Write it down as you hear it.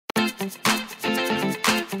Well,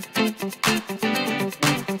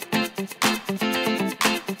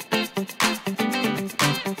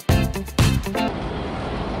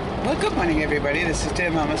 good morning, everybody. This is dear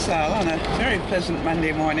Mama Sal on a very pleasant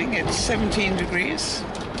Monday morning. It's 17 degrees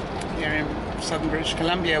here in southern British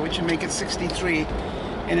Columbia, which would make it 63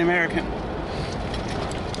 in American.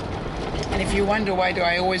 And if you wonder why do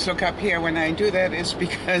I always look up here when I do that, it's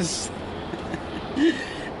because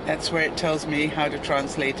that's where it tells me how to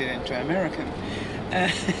translate it into American.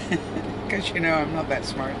 Because you know I'm not that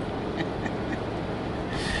smart.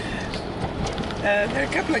 There are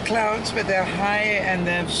a couple of clouds, but they're high and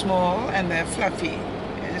they're small and they're fluffy.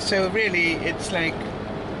 So really, it's like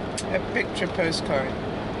a picture postcard.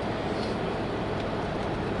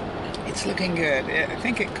 It's looking good. I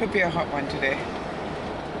think it could be a hot one today.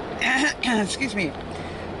 Excuse me.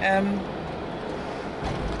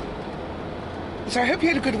 So I hope you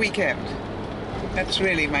had a good weekend. That's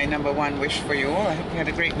really my number one wish for you all. I hope you had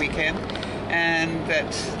a great weekend and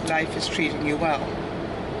that life is treating you well.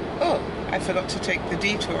 Oh, I forgot to take the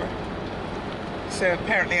detour. So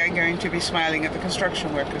apparently I'm going to be smiling at the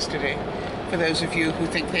construction workers today, for those of you who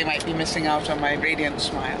think they might be missing out on my radiant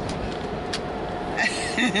smile.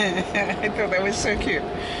 I thought that was so cute.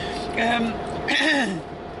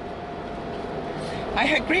 I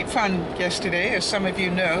had great fun yesterday, as some of you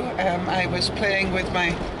know. I was playing with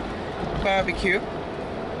my barbecue.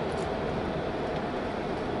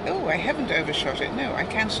 Oh, I haven't overshot it. No, I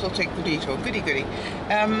can still take the detour. Goody goody.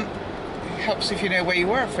 Helps if you know where you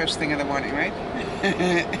were first thing in the morning, right?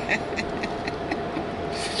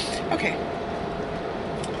 Okay.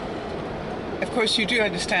 Of course, you do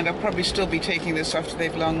understand I'll probably still be taking this after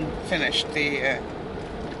they've long finished the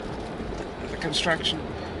construction.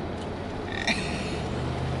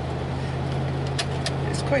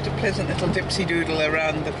 It's quite a pleasant little dipsy doodle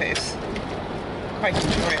around the place. Quite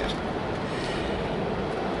enjoy it.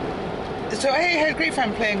 So I had great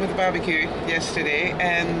fun playing with the barbecue yesterday,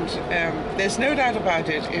 and there's no doubt about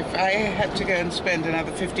it, if I had to go and spend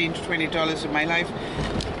another $15 to $20 of my life,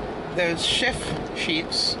 those chef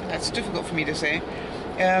sheets, that's difficult for me to say,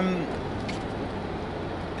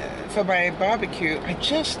 for my barbecue are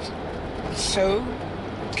just so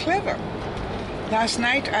clever. Last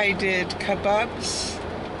night I did kebabs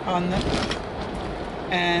on them,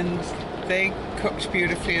 and they cooked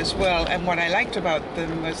beautifully as well, and what I liked about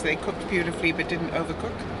them was they cooked beautifully but didn't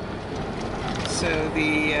overcook, so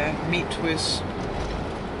the meat was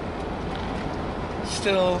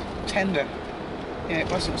still tender. Yeah, it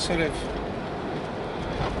wasn't sort of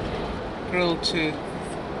grilled to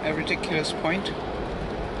a ridiculous point,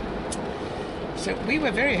 so we were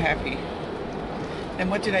very happy. And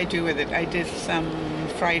what did I do with it? I did some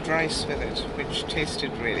fried rice with it, which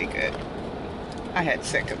tasted really good. I had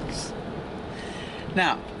seconds.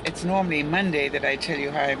 Now, it's normally Monday that I tell you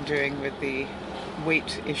how I'm doing with the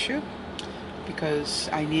weight issue, because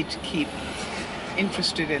I need to keep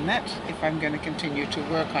interested in that if I'm going to continue to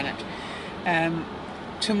work on it.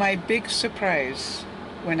 To my big surprise,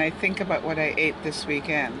 when I think about what I ate this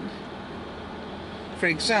weekend, for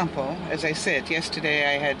example, as I said, yesterday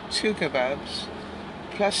I had 2 kebabs,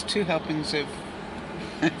 plus 2 helpings of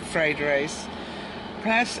fried rice,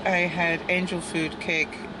 plus I had angel food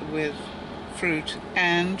cake with fruit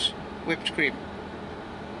and whipped cream.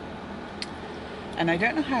 And I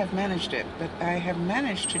don't know how I've managed it, but I have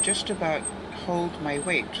managed to just about hold my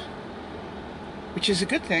weight, which is a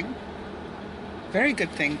good thing, very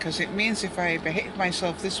good thing, because it means if I behave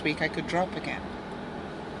myself this week I could drop again.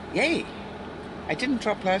 Yay! I didn't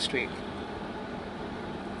drop last week.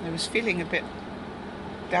 I was feeling a bit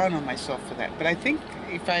down on myself for that, but I think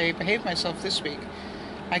if I behave myself this week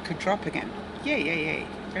I could drop again. Yay, yay, yay.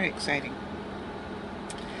 Very exciting.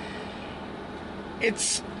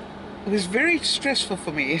 It was very stressful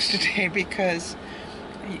for me yesterday because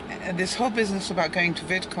this whole business about going to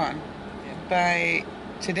Vidcon, by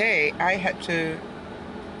today I had to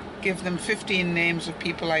give them 15 names of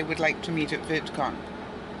people I would like to meet at Vidcon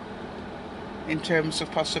in terms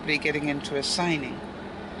of possibly getting into a signing.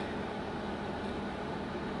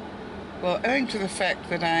 Well, owing to the fact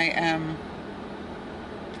that I am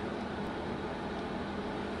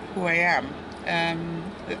who I am,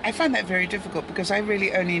 I find that very difficult because I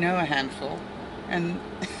really only know a handful, and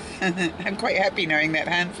I'm quite happy knowing that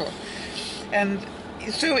handful. And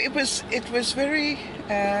so it was very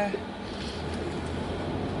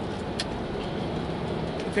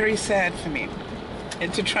very sad for me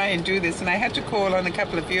to try and do this, and I had to call on a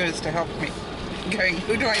couple of viewers to help me, going,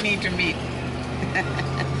 who do I need to meet?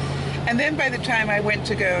 And then by the time I went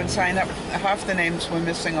to go and sign up, half the names were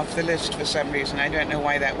missing off the list for some reason. I don't know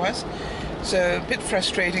why that was. So a bit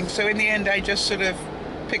frustrating. So in the end, I just sort of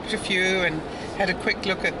picked a few and had a quick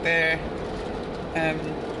look at their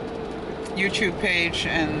YouTube page,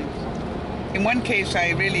 and in one case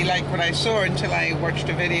I really liked what I saw until I watched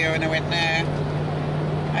a video and I went, nah,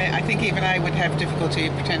 I think even I would have difficulty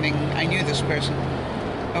pretending I knew this person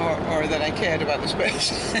or that I cared about this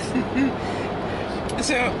person.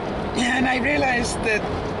 So, and I realized that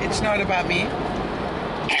it's not about me,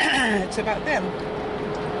 it's about them.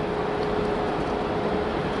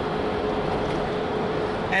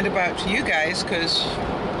 And about you guys, because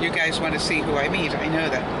you guys want to see who I meet, I know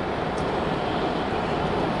that.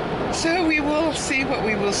 So we will see what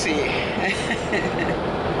we will see.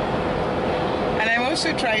 And I'm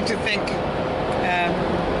also trying to think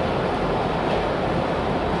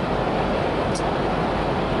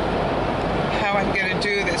how I'm going to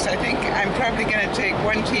do this. I think I'm probably going to take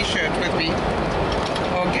one t-shirt with me,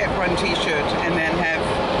 or get one t-shirt and then have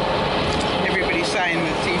everybody sign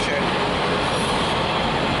the t-shirt.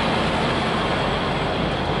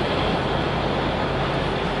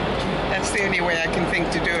 That's the only way I can think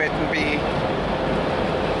to do it, will be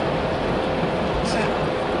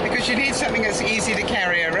because you need something that's easy to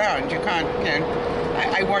carry around. You can't, you know,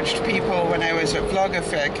 I watched people when I was at Vlogger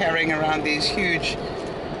Fair carrying around these huge,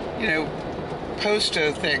 you know,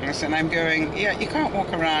 poster things, and I'm going, yeah, you can't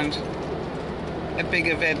walk around a big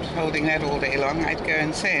event holding that all day long. I'd go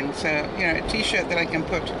insane. So, you know, a t-shirt that I can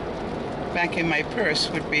put back in my purse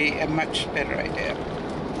would be a much better idea.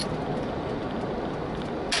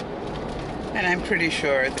 And I'm pretty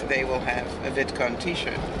sure that they will have a Vidcon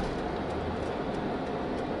t-shirt.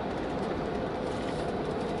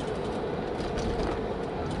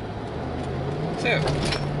 So,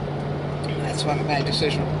 that's my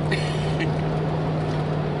decision.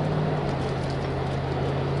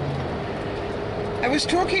 I was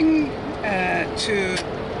talking to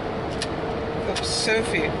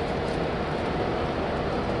Sophie,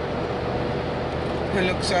 who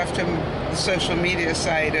looks after the social media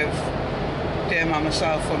side of Dear Mama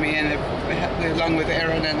Sal for me, and along with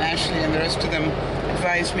Erin and Ashley and the rest of them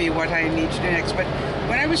advised me what I need to do next. But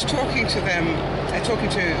when I was talking to them, talking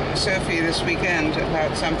to Sophie this weekend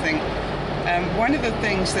about something, one of the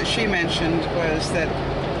things that she mentioned was that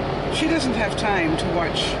she doesn't have time to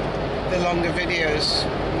watch the longer videos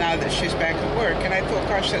now that she's back at work. And I thought,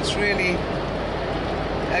 gosh, that's really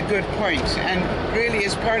a good point, and really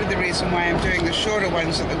is part of the reason why I'm doing the shorter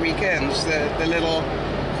ones at the weekends, the little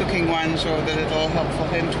cooking ones or the little helpful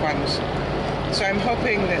hint ones. So I'm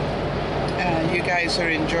hoping that you guys are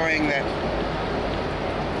enjoying that.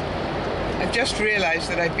 I've just realized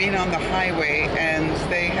that I've been on the highway and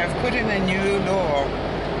they have put in a new law.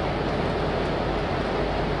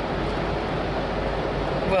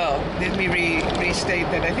 Well, let me restate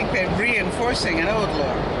that. I think they're reinforcing an old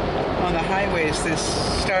law on the highways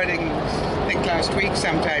starting, I think last week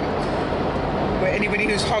sometime, where anybody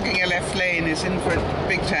who's hogging a left lane is in for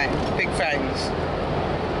big fines.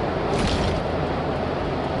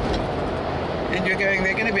 And you're going,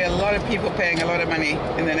 there are going to be a lot of people paying a lot of money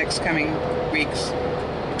in the next coming weeks.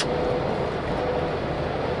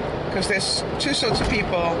 Because there's two sorts of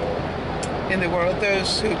people in the world: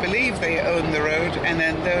 those who believe they own the road, and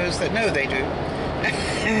then those that know they do.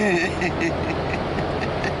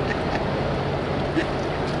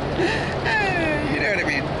 You know what I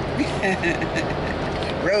mean.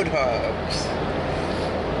 Road hogs.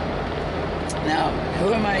 Now,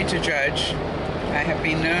 who am I to judge? I have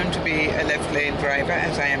been known to be a left lane driver,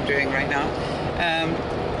 as I am doing right now.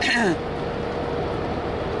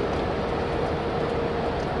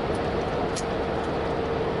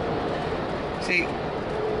 See,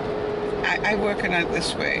 I work on it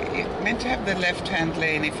this way. You're meant to have the left-hand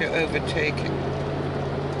lane if you're overtaking.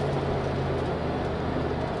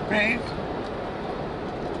 Right?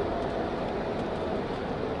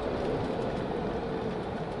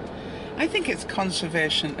 I think it's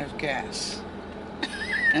conservation of gas.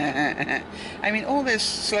 I mean, all this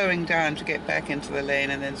slowing down to get back into the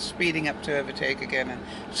lane and then speeding up to overtake again and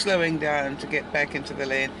slowing down to get back into the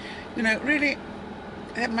lane, you know, really,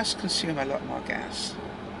 that must consume a lot more gas.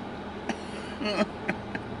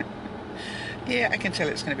 Yeah, I can tell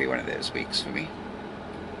it's going to be one of those weeks for me.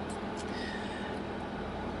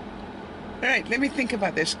 All right, let me think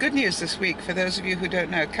about this. Good news this week, for those of you who don't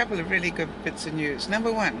know, a couple of really good bits of news.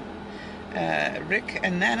 Number one, Rick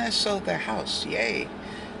and Nana sold their house. Yay.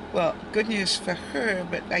 Well, good news for her,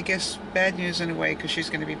 but I guess bad news in a way, because she's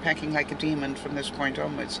going to be packing like a demon from this point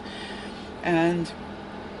onwards. And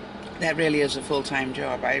that really is a full-time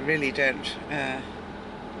job. I really don't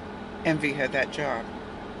envy her that job.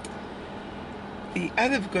 The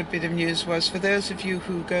other good bit of news was, for those of you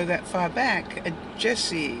who go that far back, Jess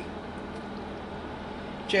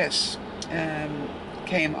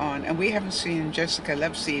came on, and we haven't seen Jessica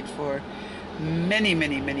Loveseed for many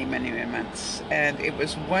months, and it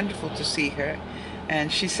was wonderful to see her.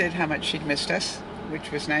 And she said how much she'd missed us,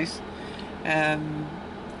 which was nice.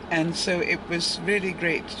 And so it was really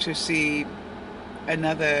great to see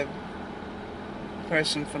another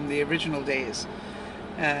person from the original days.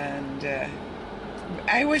 And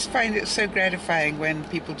I always find it so gratifying when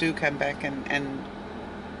people do come back and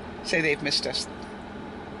say they've missed us.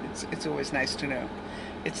 It's always nice to know.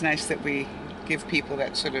 It's nice that we give people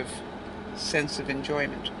that sort of sense of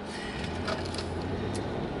enjoyment.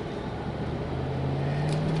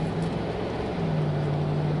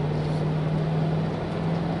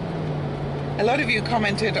 A lot of you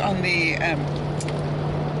commented on the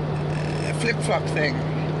flip-flop thing.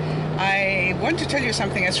 I want to tell you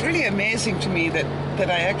something. It's really amazing to me that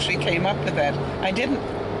I actually came up with that. I didn't,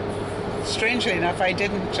 strangely enough, I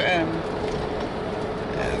didn't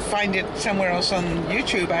find it somewhere else on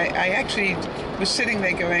YouTube. I actually was sitting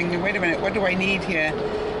there going, wait a minute, what do I need here?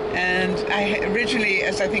 And I originally,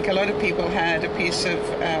 as I think a lot of people, had a piece of,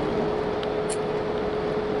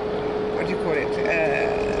 what do you call it,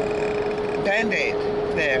 Band-Aid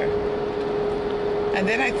there. And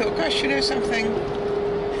then I thought, gosh, you know something?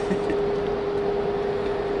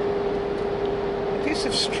 A piece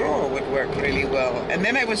of straw would work really well. And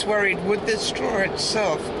then I was worried, would the straw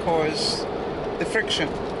itself cause the friction?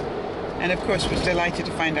 And of course was delighted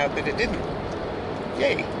to find out that it didn't.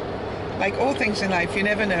 Yay. Like all things in life, you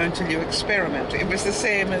never know until you experiment. It was the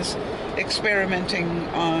same as experimenting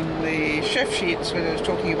on the chef sheets, what I was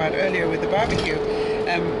talking about earlier with the barbecue.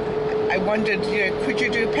 I wondered, you know, could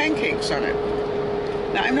you do pancakes on it?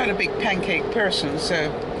 Now, I'm not a big pancake person,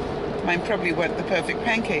 so mine probably weren't the perfect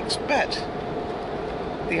pancakes, but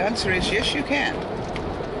the answer is yes, you can.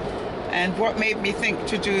 And what made me think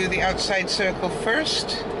to do the outside circle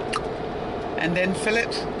first and then fill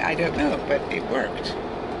it, I don't know, but it worked.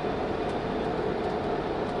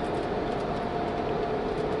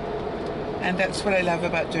 And that's what I love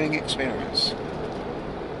about doing experiments.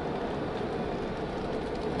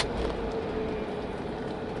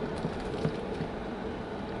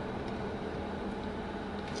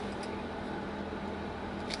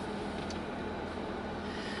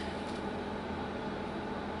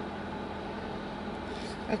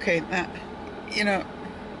 Okay, now, you know,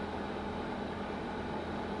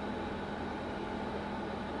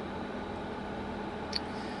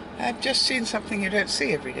 I've just seen something you don't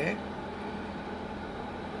see every day.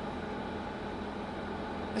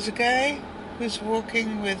 There's a guy who's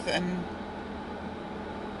walking with an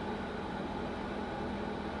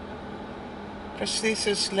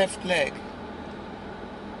prosthesis left leg.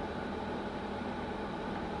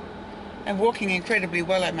 And walking incredibly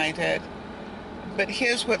well, I might add. But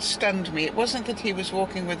here's what stunned me. It wasn't that he was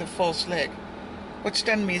walking with a false leg. What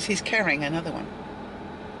stunned me is he's carrying another one.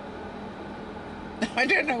 I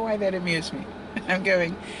don't know why that amused me. I'm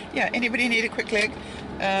going, yeah, anybody need a quick leg?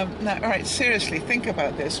 No, all right, seriously, think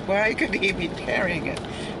about this. Why could he be carrying it?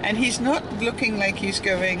 And he's not looking like he's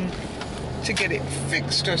going to get it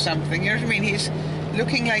fixed or something. You know what I mean? He's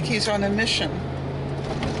looking like he's on a mission,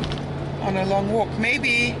 on a long walk.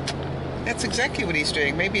 Maybe that's exactly what he's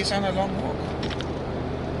doing. Maybe he's on a long walk.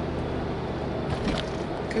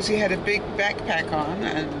 Because he had a big backpack on,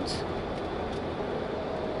 and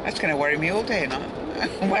that's going to worry me all day now.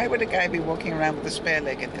 Why would a guy be walking around with a spare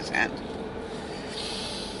leg in his hand?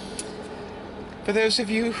 For those of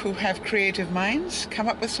you who have creative minds, come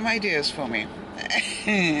up with some ideas for me.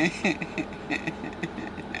 I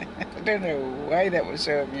don't know why that was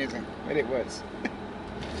so amusing, but it was.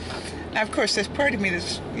 Now, of course, there's part of me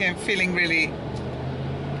that's, you know, feeling really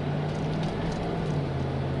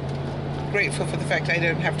grateful for the fact I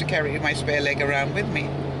don't have to carry my spare leg around with me.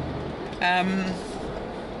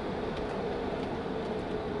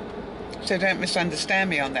 So don't misunderstand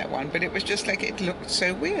me on that one, but it was just like it looked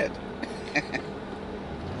so weird.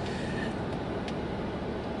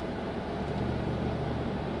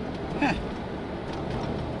 Huh.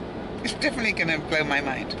 It's definitely going to blow my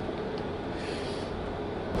mind.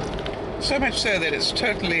 So much so that it's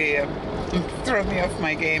totally thrown me off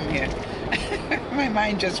my game here. My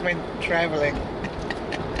mind just went traveling.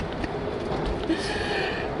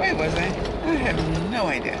 Where was I? I have no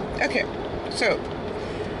idea. Okay, so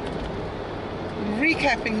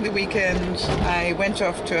recapping the weekend, I went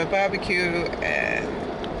off to a barbecue and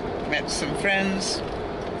met some friends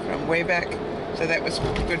from way back, so that was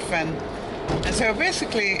good fun. And so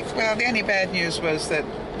basically, well, the only bad news was that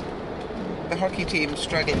the hockey team's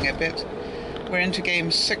struggling a bit. We're into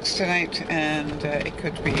game 6 tonight, and it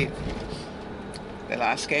could be the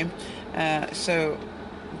last game. So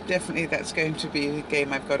definitely that's going to be a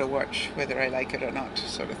game I've got to watch, whether I like it or not,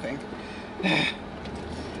 sort of thing.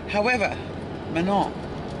 However, Manon,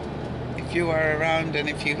 if you are around and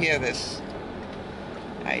if you hear this,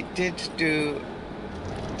 I did do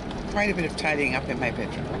quite a bit of tidying up in my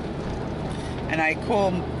bedroom. And I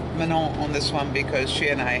call Manon on this one because she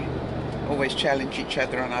and I always challenge each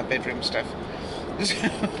other on our bedroom stuff.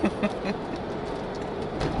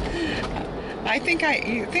 I think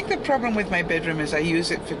the problem with my bedroom is I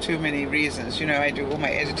use it for too many reasons. You know, I do all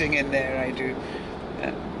my editing in there. I do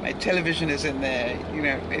my television is in there. You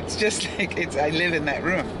know, it's just like I live in that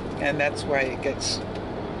room, and that's why it gets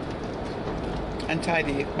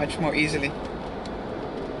untidy much more easily.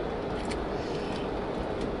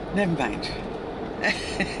 Never mind.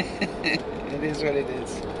 It is what it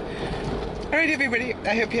is. All right, everybody.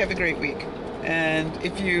 I hope you have a great week. And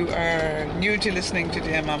if you are new to listening to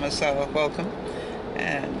Dear Mama Sal, welcome.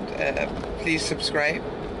 And please subscribe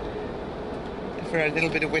for a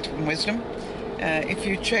little bit of wit and wisdom. If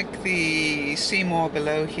you check the see more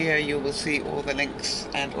below here, you will see all the links,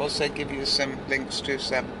 and also give you some links to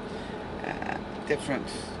some different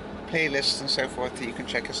playlists and so forth that you can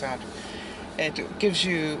check us out. It gives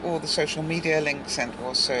you all the social media links, and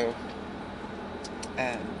also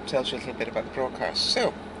tells you a little bit about the broadcast.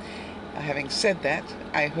 So, having said that,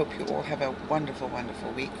 I hope you all have a wonderful,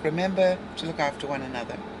 wonderful week. Remember to look after one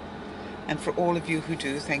another. And for all of you who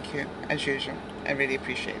do, thank you, as usual. I really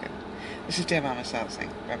appreciate it. This is Dear Mama Sal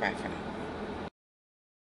saying bye-bye for now.